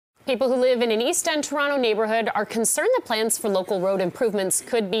People who live in an East End Toronto neighbourhood are concerned that plans for local road improvements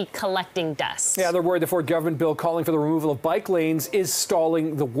could be collecting dust. Yeah, they're worried the Ford government bill calling for the removal of bike lanes is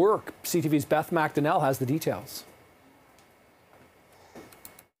stalling the work. CTV's Beth McDonnell has the details.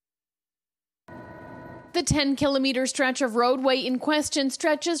 The 10-kilometre stretch of roadway in question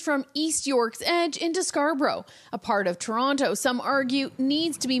stretches from East York's Edge into Scarborough, a part of Toronto some argue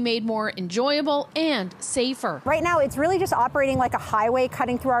needs to be made more enjoyable and safer. Right now, it's really just operating like a highway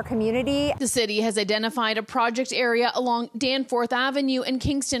cutting through our community. The city has identified a project area along Danforth Avenue and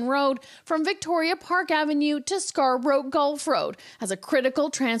Kingston Road from Victoria Park Avenue to Scarborough Gulf Road as a critical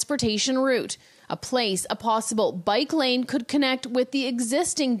transportation route. A place a possible bike lane could connect with the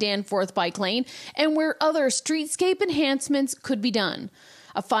existing Danforth bike lane and where other streetscape enhancements could be done.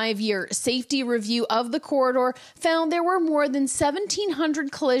 A 5-year safety review of the corridor found there were more than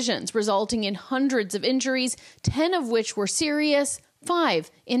 1,700 collisions, resulting in hundreds of injuries, 10 of which were serious,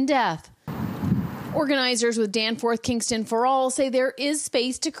 5 in death. Organizers with Danforth Kingston for All say there is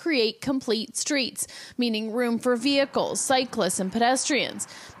space to create complete streets, meaning room for vehicles, cyclists and pedestrians.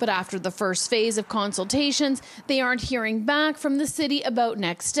 But after the first phase of consultations, they aren't hearing back from the city about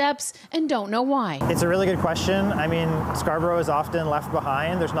next steps and don't know why. It's a really good question. I mean, Scarborough is often left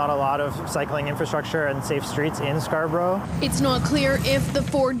behind. There's not a lot of cycling infrastructure and safe streets in Scarborough. It's not clear if the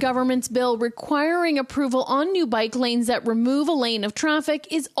Ford government's bill requiring approval on new bike lanes that remove a lane of traffic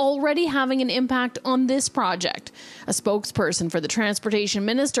is already having an impact on this project. A spokesperson for the transportation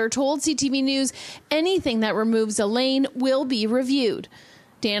minister told CTV News anything that removes a lane will be reviewed.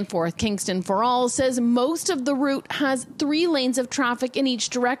 Danforth Kingston for All says most of the route has 3 lanes of traffic in each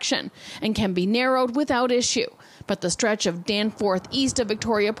direction and can be narrowed without issue. But the stretch of Danforth east of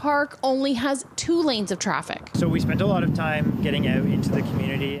Victoria Park only has 2 lanes of traffic. So we spent a lot of time getting out into the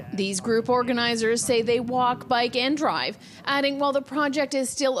community. These group organizers say they walk, bike and drive, adding while the project is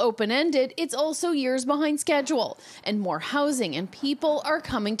still open-ended, it's also years behind schedule and more housing and people are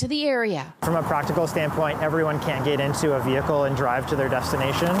coming to the area. From a practical standpoint, everyone can't get into a vehicle and drive to their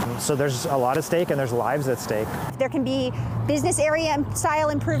destination. So there's a lot at stake and there's lives at stake. There can be business area style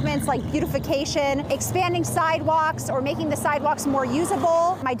improvements like beautification, expanding sidewalks or making the sidewalks more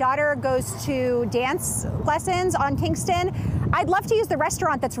usable. My daughter goes to dance lessons on Kingston. I'd love to use the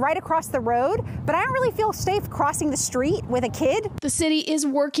restaurant that's right across the road, but I don't really feel safe crossing the street with a kid. The city is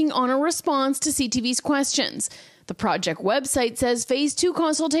working on a response to CTV's questions. The project website says Phase 2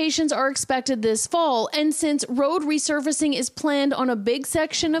 consultations are expected this fall, and since road resurfacing is planned on a big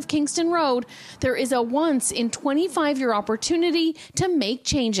section of Kingston Road, there is a once-in-25-year opportunity to make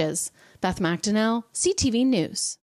changes. Beth McDonnell, CTV News.